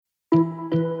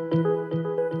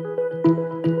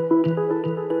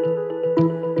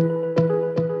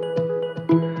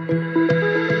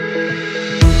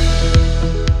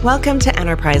Welcome to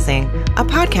Enterprising, a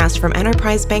podcast from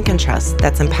Enterprise Bank and Trust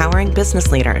that's empowering business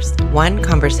leaders, one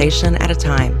conversation at a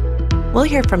time. We'll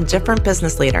hear from different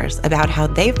business leaders about how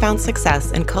they've found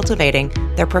success in cultivating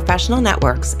their professional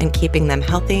networks and keeping them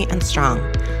healthy and strong.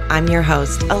 I'm your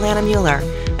host, Alana Mueller,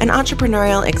 an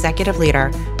entrepreneurial executive leader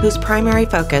whose primary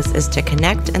focus is to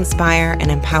connect, inspire,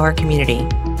 and empower community.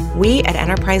 We at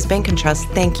Enterprise Bank and Trust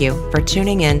thank you for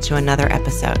tuning in to another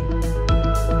episode.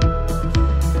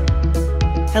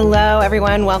 Hello,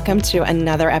 everyone. Welcome to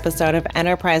another episode of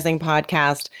Enterprising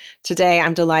Podcast. Today,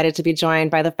 I'm delighted to be joined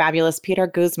by the fabulous Peter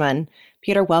Guzman.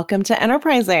 Peter, welcome to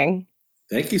Enterprising.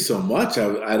 Thank you so much.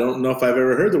 I don't know if I've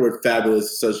ever heard the word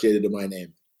fabulous associated to my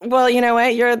name. Well, you know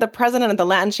what? You're the president of the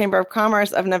Latin Chamber of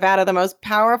Commerce of Nevada, the most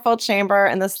powerful chamber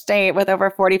in the state with over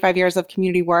 45 years of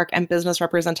community work and business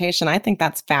representation. I think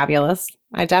that's fabulous.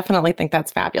 I definitely think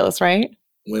that's fabulous, right?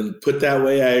 When put that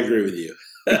way, I agree with you.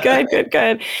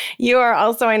 Good. You are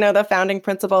also, I know, the founding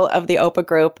principal of the OPA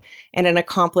Group and an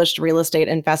accomplished real estate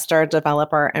investor,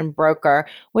 developer, and broker.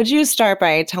 Would you start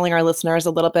by telling our listeners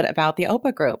a little bit about the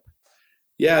OPA Group?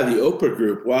 Yeah, the OPA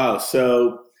Group. Wow.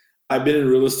 So I've been in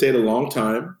real estate a long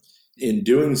time. In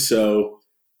doing so,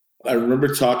 I remember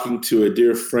talking to a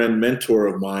dear friend, mentor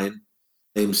of mine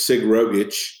named Sig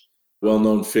Rogich,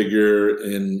 well-known figure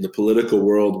in the political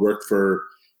world, worked for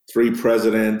 3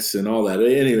 presidents and all that.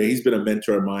 Anyway, he's been a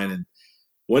mentor of mine. And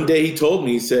one day he told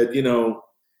me, he said,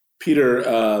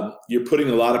 Peter, you're putting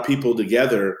a lot of people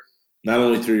together, not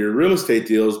only through your real estate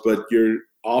deals, but you're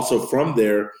also from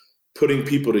there putting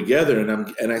people together.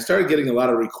 And I started getting a lot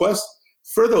of requests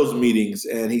for those meetings.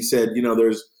 And he said,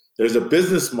 there's a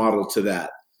business model to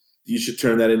that. You should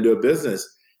turn that into a business.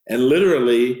 And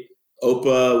literally,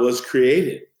 OPA was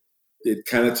created. It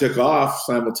kind of took off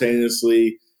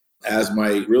simultaneously as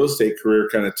my real estate career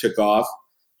kind of took off.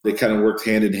 They kind of worked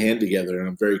hand in hand together, and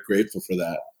I'm very grateful for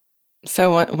that.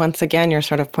 So once again, you're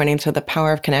sort of pointing to the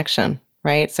power of connection,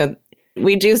 right? So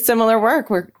we do similar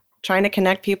work. We're trying to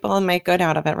connect people and make good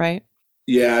out of it, right?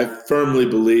 Yeah, I firmly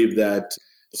believe that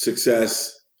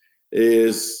success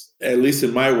is, at least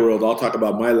in my world, I'll talk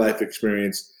about my life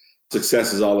experience.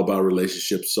 Success is all about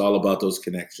relationships. It's all about those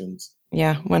connections.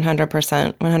 Yeah,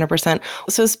 100%.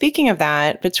 So speaking of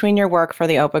that, between your work for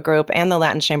the OPA Group and the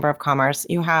Latin Chamber of Commerce,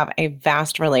 you have a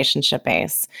vast relationship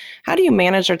base. How do you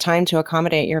manage your time to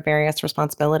accommodate your various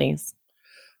responsibilities?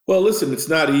 Well, listen, it's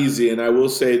not easy. And I will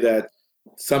say that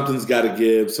something's got to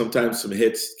give. Sometimes some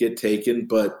hits get taken.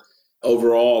 But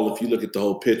overall, if you look at the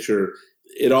whole picture,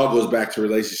 it all goes back to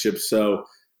relationships. So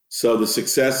the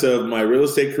success of my real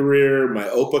estate career, my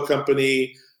OPA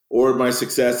company, or my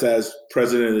success as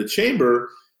president of the chamber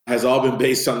has all been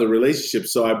based on the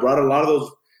relationships. So I brought a lot of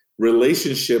those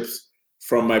relationships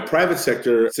from my private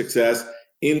sector success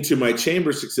into my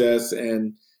chamber success.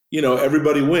 And,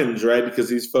 everybody wins, right? Because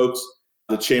these folks,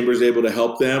 the chamber is able to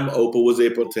help them. OPA was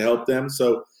able to help them.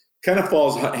 So kind of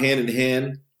falls hand in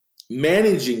hand.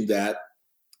 Managing that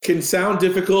can sound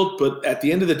difficult, but at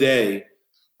the end of the day,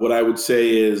 what I would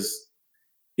say is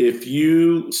if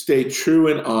you stay true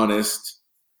and honest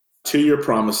to your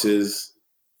promises,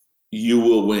 you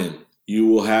will win. You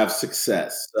will have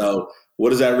success. So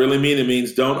what does that really mean? It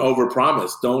means don't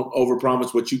overpromise. Don't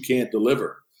overpromise what you can't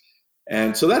deliver.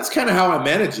 And so that's kind of how I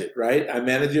manage it, right? I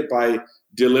manage it by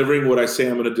delivering what I say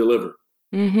I'm going to deliver.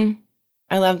 Mm-hmm.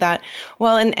 I love that.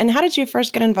 Well, and how did you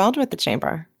first get involved with the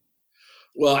chamber?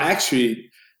 Well,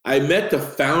 actually, I met the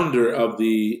founder of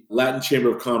the Latin Chamber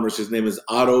of Commerce. His name is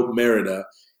Otto Merida.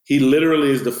 He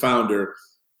literally is the founder.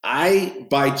 I,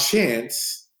 by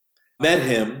chance, met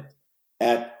him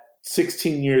at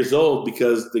 16 years old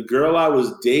because the girl I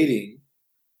was dating,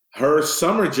 her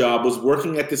summer job was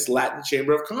working at this Latin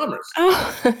Chamber of Commerce.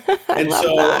 Oh, and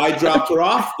so I dropped her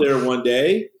off there one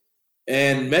day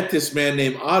and met this man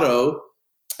named Otto.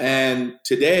 And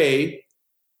today,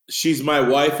 she's my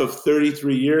wife of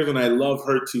 33 years, and I love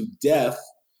her to death.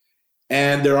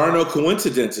 And there are no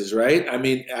coincidences, right? I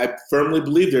mean, I firmly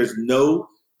believe there's no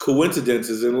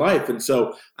coincidences in life. And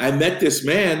so I met this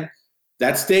man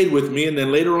that stayed with me. And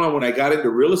then later on, when I got into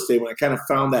real estate, when I kind of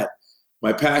found that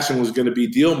my passion was going to be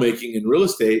deal making in real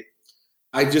estate,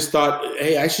 I just thought,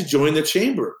 hey, I should join the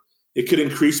chamber. It could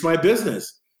increase my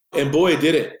business. And boy, it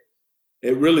did it.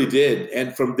 It really did.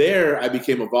 And from there, I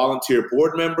became a volunteer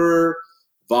board member,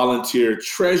 volunteer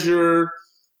treasurer.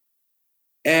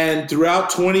 And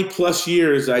throughout 20 plus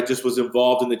years, I just was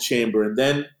involved in the chamber. And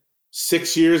then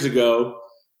 6 years ago,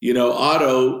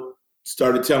 Otto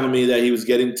started telling me that he was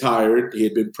getting tired. He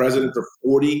had been president for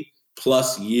 40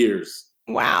 plus years.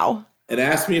 Wow. And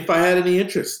asked me if I had any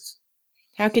interest.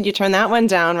 How could you turn that one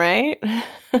down, right?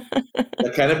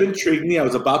 That kind of intrigued me. I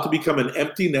was about to become an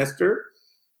empty nester.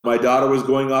 My daughter was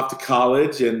going off to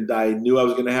college, and I knew I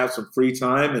was going to have some free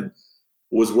time and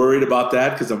was worried about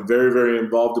that because I'm very, very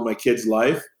involved in my kid's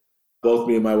life. Both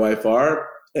me and my wife are.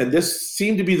 And this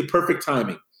seemed to be the perfect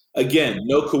timing. Again,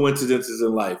 no coincidences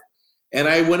in life. And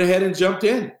I went ahead and jumped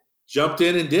in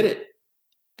and did it.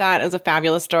 That is a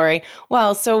fabulous story.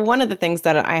 Well, so one of the things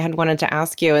that I had wanted to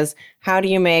ask you is how do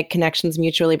you make connections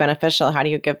mutually beneficial? How do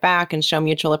you give back and show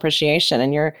mutual appreciation?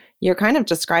 And you're kind of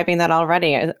describing that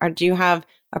already. Do you have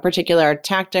a particular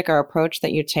tactic or approach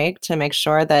that you take to make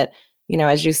sure that,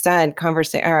 as you said,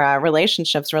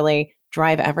 relationships really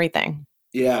drive everything?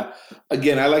 Yeah.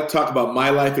 Again, I like to talk about my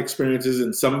life experiences,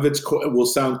 and some of it will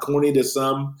sound corny to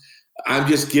some. I'm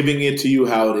just giving it to you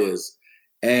how it is.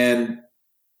 And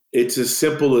it's as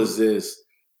simple as this.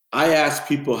 I ask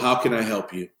people, how can I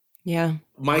help you? Yeah.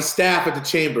 My staff at the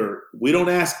chamber, we don't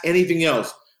ask anything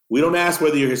else. We don't ask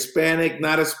whether you're Hispanic,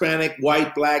 not Hispanic,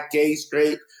 white, black, gay,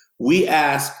 straight. We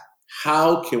ask,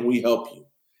 how can we help you?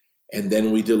 And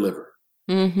then we deliver.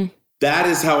 Mm-hmm. That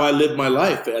is how I live my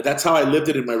life. That's how I lived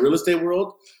it in my real estate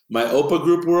world, my OPA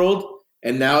group world,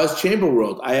 and now as chamber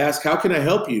world. I ask, how can I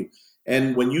help you?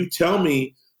 And when you tell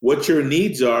me what your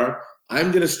needs are,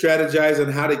 I'm going to strategize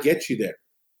on how to get you there.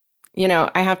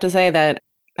 I have to say that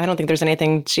I don't think there's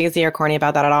anything cheesy or corny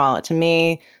about that at all. To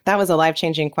me, that was a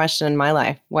life-changing question in my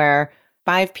life, where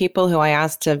 5 people who I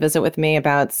asked to visit with me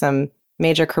about some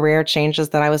major career changes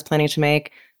that I was planning to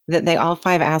make, that they all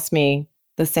 5 asked me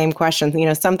the same questions.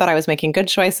 Some thought I was making good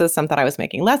choices, some thought I was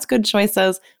making less good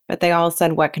choices, but they all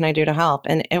said, what can I do to help?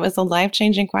 And it was a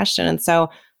life-changing question. And so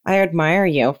I admire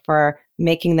you for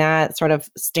making that sort of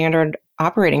standard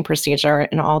operating procedure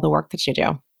in all the work that you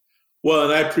do. Well,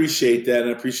 and I appreciate that. And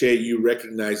I appreciate you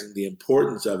recognizing the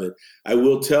importance of it. I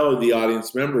will tell the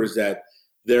audience members that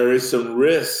there is some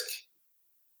risk.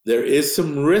 There is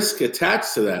some risk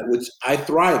attached to that, which I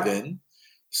thrive in.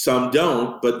 Some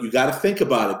don't, but you got to think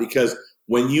about it, because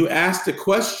when you ask the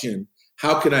question,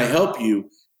 how can I help you?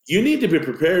 You need to be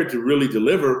prepared to really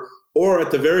deliver, or at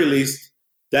the very least,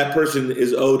 that person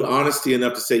is owed honesty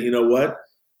enough to say, you know what?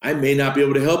 I may not be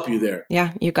able to help you there.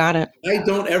 Yeah, you got it. I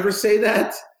don't ever say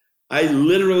that. I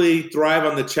literally thrive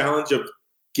on the challenge of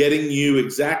getting you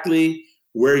exactly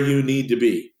where you need to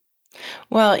be.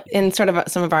 Well, in sort of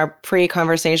some of our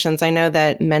pre-conversations, I know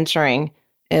that mentoring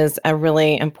is a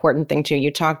really important thing too.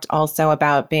 You talked also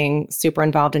about being super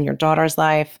involved in your daughter's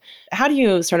life. How do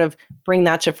you sort of bring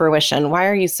that to fruition? Why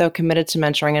are you so committed to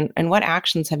mentoring? And what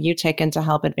actions have you taken to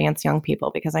help advance young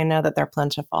people? Because I know that they're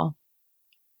plentiful.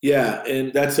 Yeah,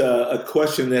 and that's a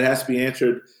question that has to be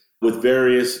answered with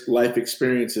various life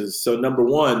experiences. So number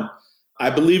one,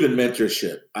 I believe in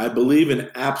mentorship. I believe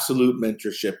in absolute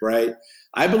mentorship, right?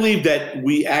 I believe that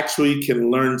we actually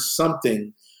can learn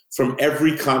something from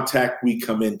every contact we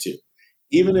come into.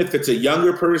 Even if it's a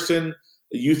younger person,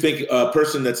 you think a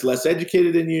person that's less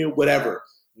educated than you, whatever,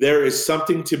 there is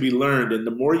something to be learned. And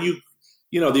the more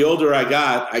the older I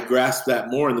got, I grasped that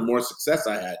more and the more success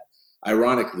I had,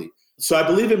 ironically. So I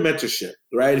believe in mentorship,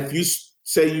 right? If you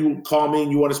say you call me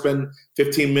and you want to spend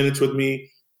 15 minutes with me,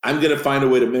 I'm going to find a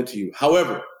way to mentor you.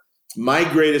 However, my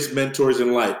greatest mentors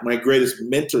in life, my greatest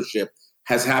mentorship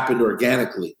has happened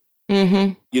organically.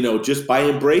 Mm-hmm. Just by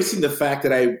embracing the fact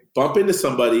that I bump into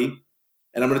somebody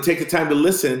and I'm going to take the time to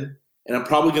listen, and I'm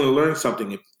probably going to learn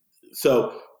something.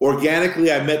 So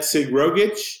organically, I met Sig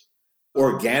Rogich.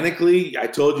 Organically, I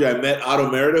told you I met Otto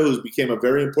Merida, who's became a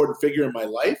very important figure in my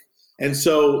life. And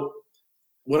so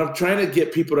what I'm trying to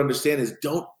get people to understand is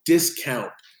don't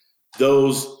discount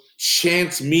those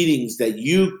chance meetings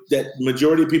that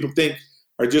majority of people think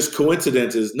are just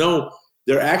coincidences. No,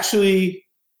 they're actually,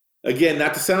 again,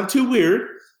 not to sound too weird,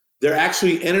 they're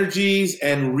actually energies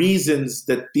and reasons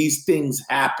that these things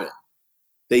happen.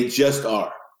 They just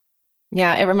are.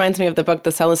 Yeah, it reminds me of the book,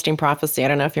 The Celestine Prophecy. I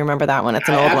don't know if you remember that one. It's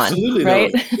an old one. Absolutely,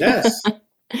 right? Yes.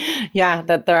 Yeah,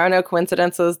 that there are no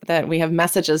coincidences, that we have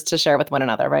messages to share with one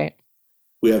another, right?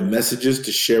 We have messages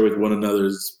to share with one another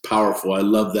is powerful. I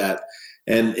love that.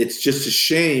 And it's just a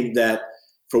shame that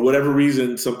for whatever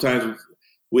reason, sometimes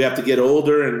we have to get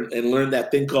older and learn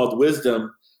that thing called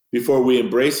wisdom before we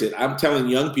embrace it. I'm telling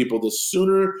young people, the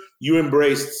sooner you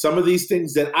embrace some of these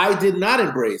things that I did not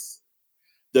embrace,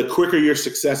 the quicker your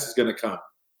success is going to come.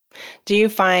 Do you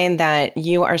find that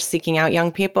you are seeking out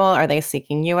young people? Are they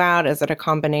seeking you out? Is it a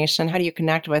combination? How do you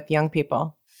connect with young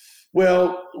people?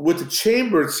 Well, with the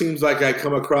chamber, it seems like I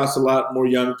come across a lot more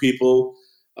young people.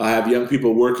 I have young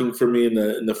people working for me in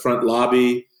the front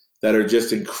lobby that are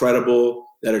just incredible,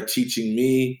 that are teaching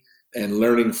me and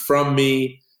learning from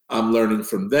me. I'm learning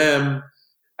from them.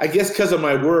 I guess because of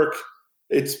my work,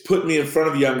 it's put me in front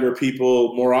of younger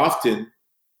people more often,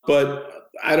 but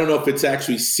I don't know if it's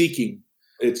actually seeking.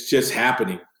 It's just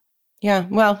happening. Yeah.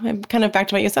 Well, kind of back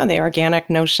to what you said, the organic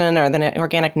notion or the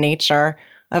organic nature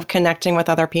of connecting with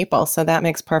other people. So that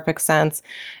makes perfect sense.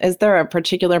 Is there a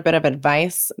particular bit of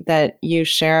advice that you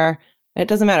share? It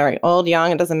doesn't matter, right? Old,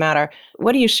 young, it doesn't matter.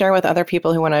 What do you share with other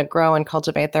people who want to grow and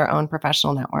cultivate their own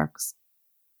professional networks?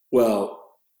 Well,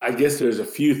 I guess there's a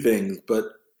few things,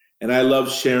 and I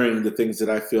love sharing the things that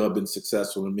I feel have been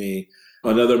successful to me.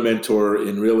 Another mentor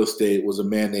in real estate was a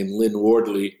man named Lynn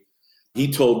Wardley.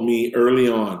 He told me early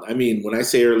on, I mean, when I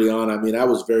say early on, I mean, I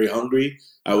was very hungry.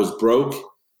 I was broke,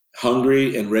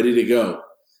 hungry, and ready to go.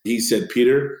 He said,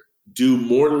 Peter, do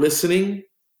more listening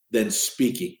than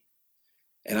speaking.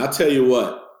 And I'll tell you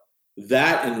what,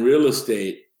 that in real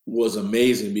estate was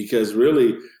amazing because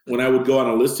really, when I would go on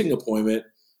a listing appointment,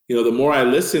 the more I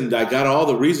listened, I got all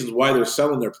the reasons why they're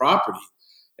selling their property.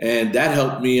 And that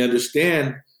helped me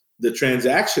understand the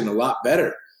transaction a lot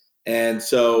better. And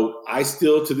so I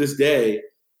still, to this day,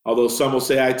 although some will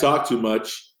say I talk too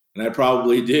much, and I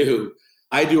probably do,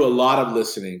 I do a lot of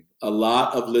listening.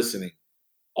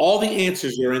 All the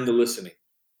answers are in the listening.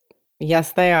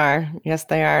 Yes, they are. Yes,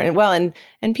 they are. Well,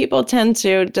 and people tend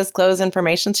to disclose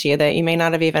information to you that you may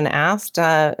not have even asked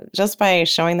just by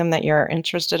showing them that you're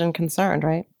interested and concerned,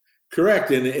 right?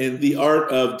 Correct. And the art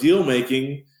of deal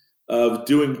making, of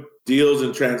doing deals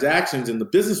and transactions in the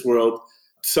business world,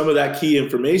 some of that key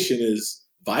information is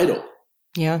vital.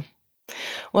 Yeah.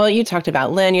 Well, you talked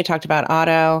about Lynn, you talked about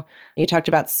Otto, you talked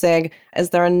about Sig. Is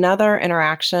there another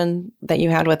interaction that you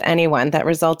had with anyone that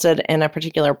resulted in a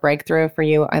particular breakthrough for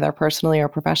you, either personally or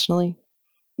professionally?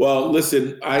 Well,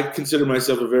 listen, I consider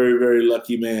myself a very, very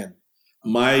lucky man.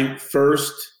 My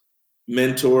first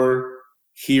mentor,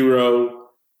 hero,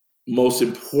 most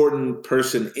important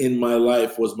person in my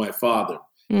life was my father.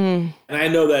 And I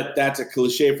know that that's a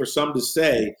cliche for some to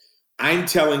say. I'm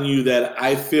telling you that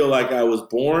I feel like I was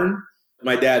born.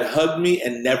 My dad hugged me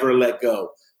and never let go.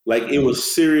 Like it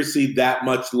was seriously that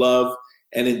much love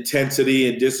and intensity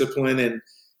and discipline.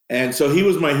 And so he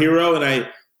was my hero.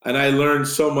 And I learned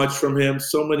so much from him,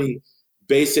 so many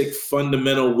basic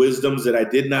fundamental wisdoms that I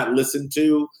did not listen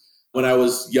to when I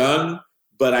was young,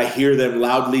 but I hear them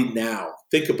loudly now.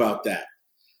 Think about that.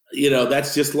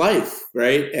 That's just life,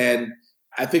 right? And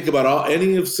I think about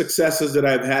any of successes that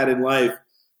I've had in life,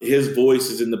 his voice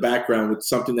is in the background with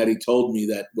something that he told me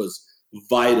that was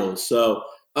vital. So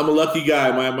I'm a lucky guy.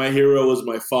 My hero was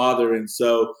my father. And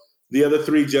so the other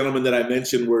three gentlemen that I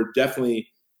mentioned were definitely,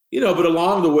 but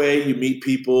along the way you meet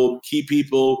people, key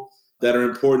people that are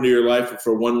important to your life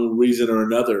for one reason or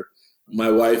another. My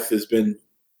wife has been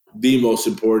the most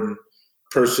important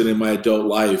person in my adult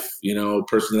life, a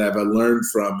person that I've learned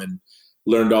from and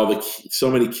learned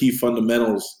so many key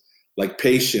fundamentals like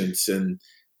patience and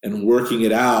working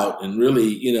it out and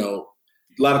really,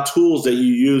 a lot of tools that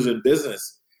you use in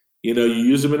business. You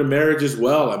use them in a marriage as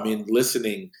well. I mean,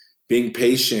 listening, being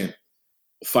patient,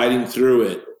 fighting through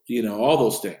it, all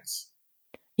those things.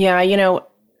 Yeah,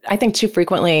 I think too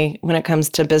frequently when it comes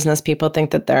to business, people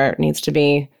think that there needs to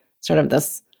be sort of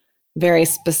this very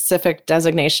specific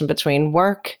designation between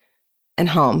work and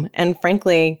home. And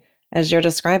frankly, as you're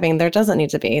describing, there doesn't need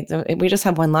to be. We just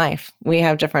have one life. We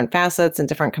have different facets and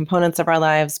different components of our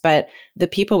lives, but the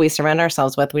people we surround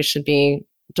ourselves with, we should be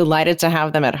delighted to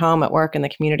have them at home, at work, in the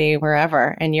community,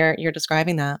 wherever. And you're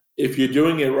describing that. If you're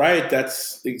doing it right,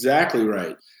 that's exactly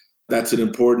right. That's an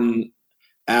important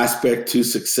aspect to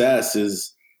success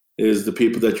is the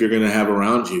people that you're going to have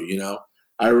around you.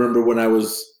 I remember when I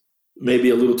was maybe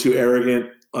a little too arrogant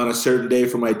on a certain day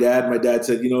for my dad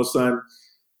said, son,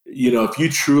 if you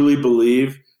truly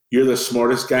believe you're the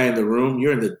smartest guy in the room,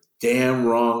 you're in the damn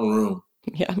wrong room.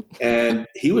 Yeah. And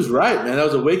he was right, man. That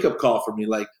was a wake-up call for me.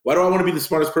 Like, why do I want to be the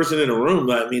smartest person in a room?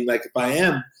 I mean, like, if I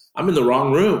am, I'm in the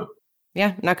wrong room.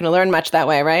 Yeah, not going to learn much that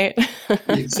way, right?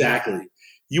 Exactly.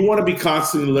 You want to be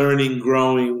constantly learning,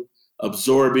 growing,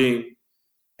 absorbing,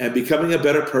 and becoming a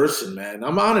better person, man.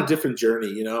 I'm on a different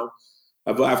journey,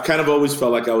 I've kind of always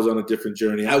felt like I was on a different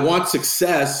journey. I want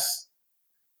success,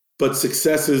 but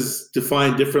success is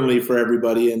defined differently for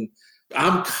everybody. And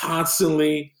I'm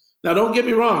constantly, now don't get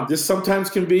me wrong, this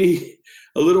sometimes can be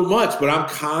a little much, but I'm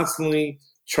constantly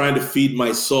trying to feed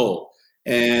my soul.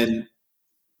 And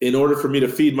in order for me to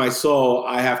feed my soul,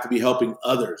 I have to be helping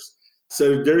others.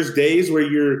 So there's days where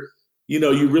you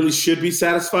really should be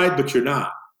satisfied, but you're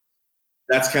not.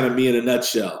 That's kind of me in a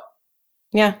nutshell.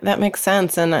 Yeah, that makes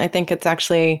sense. And I think it's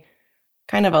actually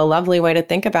kind of a lovely way to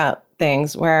think about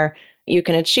things where you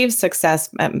can achieve success,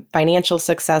 financial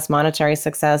success, monetary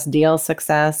success, deal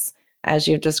success, as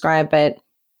you've described, but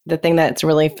the thing that's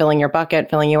really filling your bucket,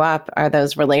 filling you up, are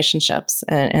those relationships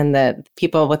and the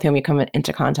people with whom you come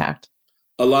into contact.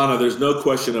 Alana, there's no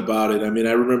question about it. I mean,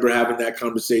 I remember having that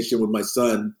conversation with my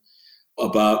son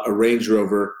about a Range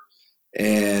Rover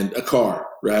and a car,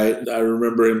 right? I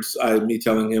remember me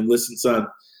telling him, listen, son,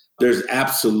 there's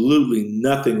absolutely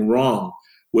nothing wrong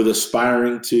with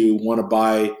aspiring to want to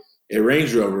buy a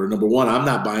Range Rover. Number one, I'm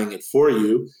not buying it for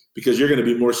you because you're going to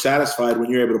be more satisfied when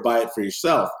you're able to buy it for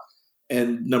yourself.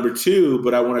 And number two,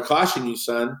 but I want to caution you,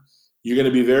 son, you're going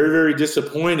to be very, very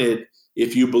disappointed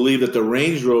if you believe that the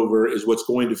Range Rover is what's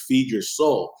going to feed your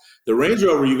soul. The Range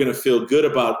Rover, you're going to feel good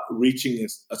about reaching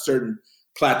a certain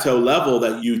plateau level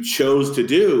that you chose to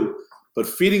do, but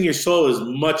feeding your soul is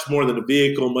much more than a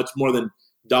vehicle, much more than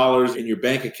dollars in your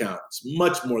bank account. It's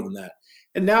much more than that.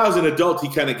 And now as an adult,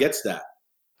 he kind of gets that.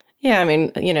 Yeah, I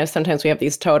mean, sometimes we have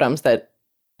these totems that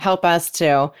help us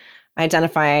to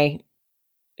identify,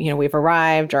 we've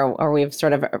arrived or we've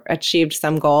sort of achieved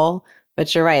some goal.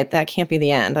 But you're right, that can't be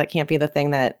the end. That can't be the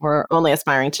thing that we're only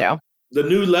aspiring to. The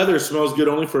new leather smells good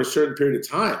only for a certain period of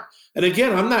time. And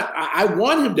again, I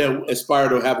want him to aspire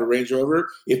to have a Range Rover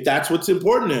if that's what's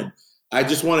important to him. I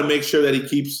just want to make sure that he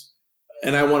keeps,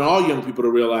 and I want all young people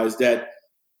to realize that,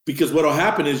 because what will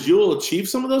happen is you'll achieve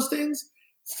some of those things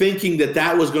thinking that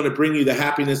that was going to bring you the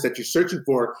happiness that you're searching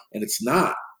for, and it's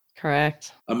not.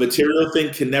 Correct. A material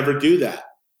thing can never do that.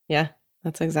 Yeah,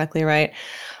 that's exactly right.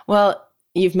 Well,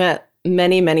 you've met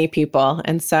many, many people.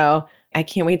 And so I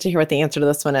can't wait to hear what the answer to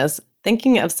this one is.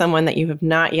 Thinking of someone that you have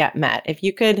not yet met, if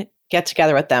you could get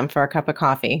together with them for a cup of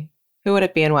coffee, who would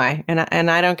it be and why?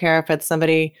 And I don't care if it's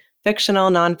somebody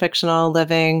fictional, non-fictional,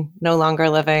 living, no longer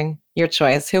living, your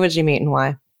choice. Who would you meet and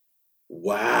why?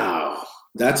 Wow.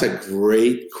 That's a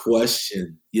great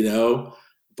question.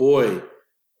 Boy,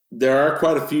 there are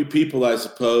quite a few people, I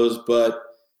suppose, but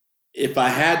if I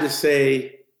had to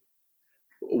say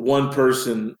one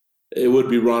person, it would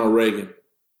be Ronald Reagan.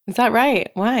 Is that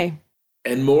right? Why?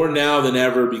 And more now than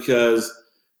ever, because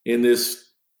in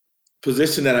this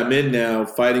position that I'm in now,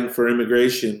 fighting for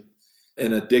immigration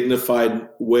and a dignified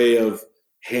way of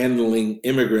handling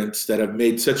immigrants that have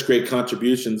made such great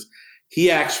contributions,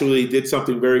 he actually did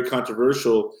something very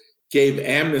controversial, gave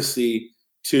amnesty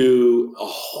to a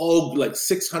whole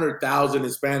 600,000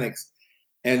 Hispanics.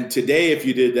 And today, if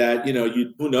you did that,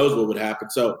 who knows what would happen.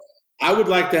 So I would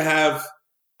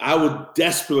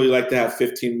desperately like to have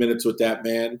 15 minutes with that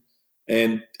man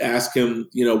and ask him,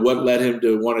 what led him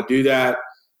to want to do that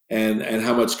and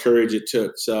how much courage it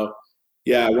took. So,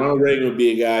 yeah, Ronald Reagan would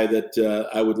be a guy that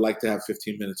I would like to have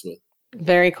 15 minutes with.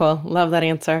 Very cool. Love that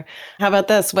answer. How about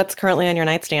this? What's currently on your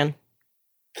nightstand?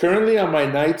 Currently on my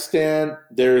nightstand,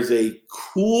 there's a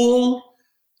cool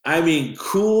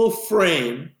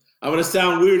frame. I'm going to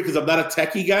sound weird because I'm not a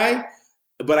techie guy,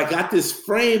 but I got this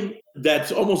frame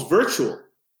that's almost virtual,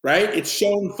 right? It's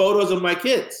showing photos of my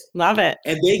kids. Love it.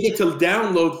 And they get to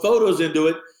download photos into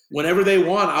it whenever they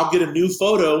want. I'll get a new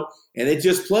photo and it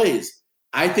just plays.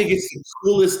 I think it's the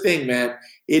coolest thing, man.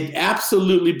 It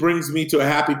absolutely brings me to a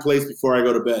happy place before I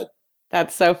go to bed.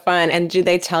 That's so fun. And do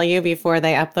they tell you before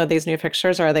they upload these new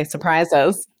pictures, or are they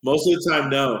surprises? Most of the time,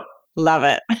 no. Love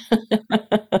it.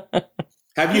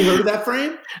 Have you heard of that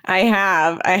frame? I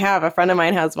have. A friend of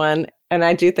mine has one, and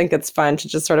I do think it's fun to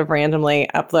just sort of randomly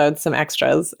upload some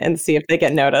extras and see if they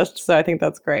get noticed. So I think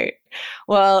that's great.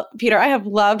 Well, Peter, I have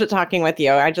loved talking with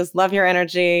you. I just love your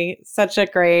energy. Such a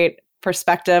great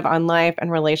perspective on life and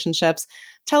relationships.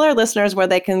 Tell our listeners where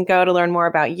they can go to learn more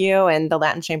about you and the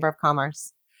Latin Chamber of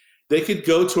Commerce. They could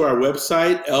go to our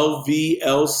website, lvlcc.com.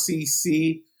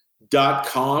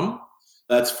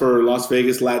 That's for Las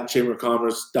Vegas, Latin Chamber of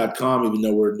Commerce.com, even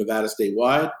though we're Nevada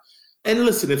statewide. And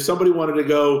listen, if somebody wanted to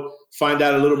go find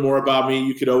out a little more about me,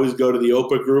 you could always go to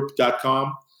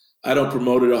theopagroup.com. I don't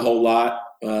promote it a whole lot.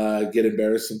 I get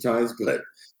embarrassed sometimes, but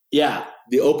yeah,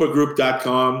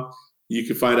 theopagroup.com. You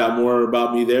can find out more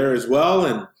about me there as well,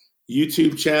 and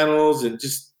YouTube channels, and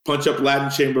just punch up Latin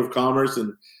Chamber of Commerce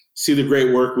and see the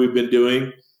great work we've been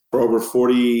doing for over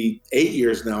 48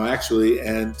 years now, actually.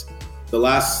 And the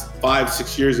last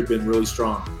 5-6 years have been really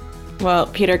strong. Well,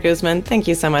 Peter Guzman, thank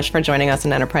you so much for joining us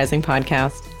on Enterprising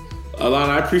Podcast. Alana,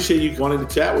 I appreciate you wanting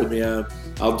to chat with me.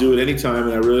 I'll do it anytime,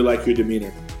 and I really like your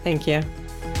demeanor. Thank you.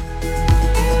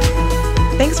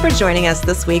 Thanks for joining us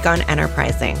this week on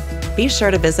Enterprising. Be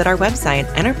sure to visit our website,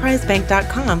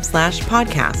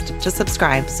 enterprisebank.com/podcast, to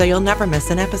subscribe so you'll never miss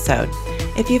an episode.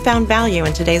 If you found value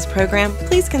in today's program,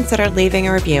 please consider leaving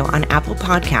a review on Apple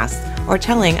Podcasts or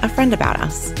telling a friend about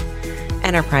us.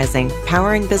 Enterprising,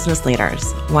 powering business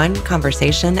leaders, one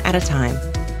conversation at a time.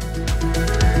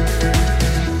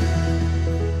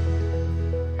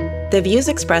 The views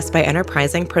expressed by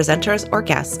Enterprising presenters or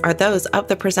guests are those of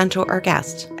the presenter or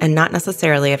guest, and not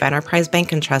necessarily of Enterprise Bank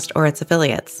 & Trust or its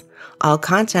affiliates. All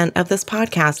content of this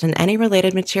podcast and any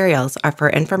related materials are for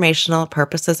informational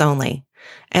purposes only.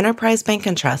 Enterprise Bank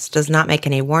 & Trust does not make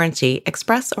any warranty,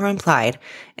 express or implied,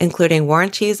 including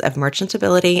warranties of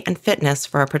merchantability and fitness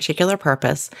for a particular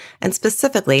purpose, and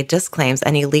specifically disclaims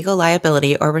any legal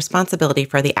liability or responsibility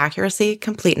for the accuracy,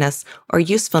 completeness, or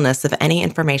usefulness of any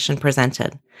information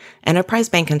presented. Enterprise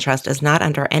Bank & Trust is not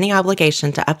under any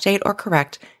obligation to update or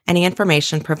correct any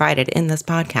information provided in this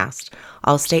podcast.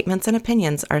 All statements and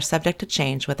opinions are subject to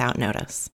change without notice.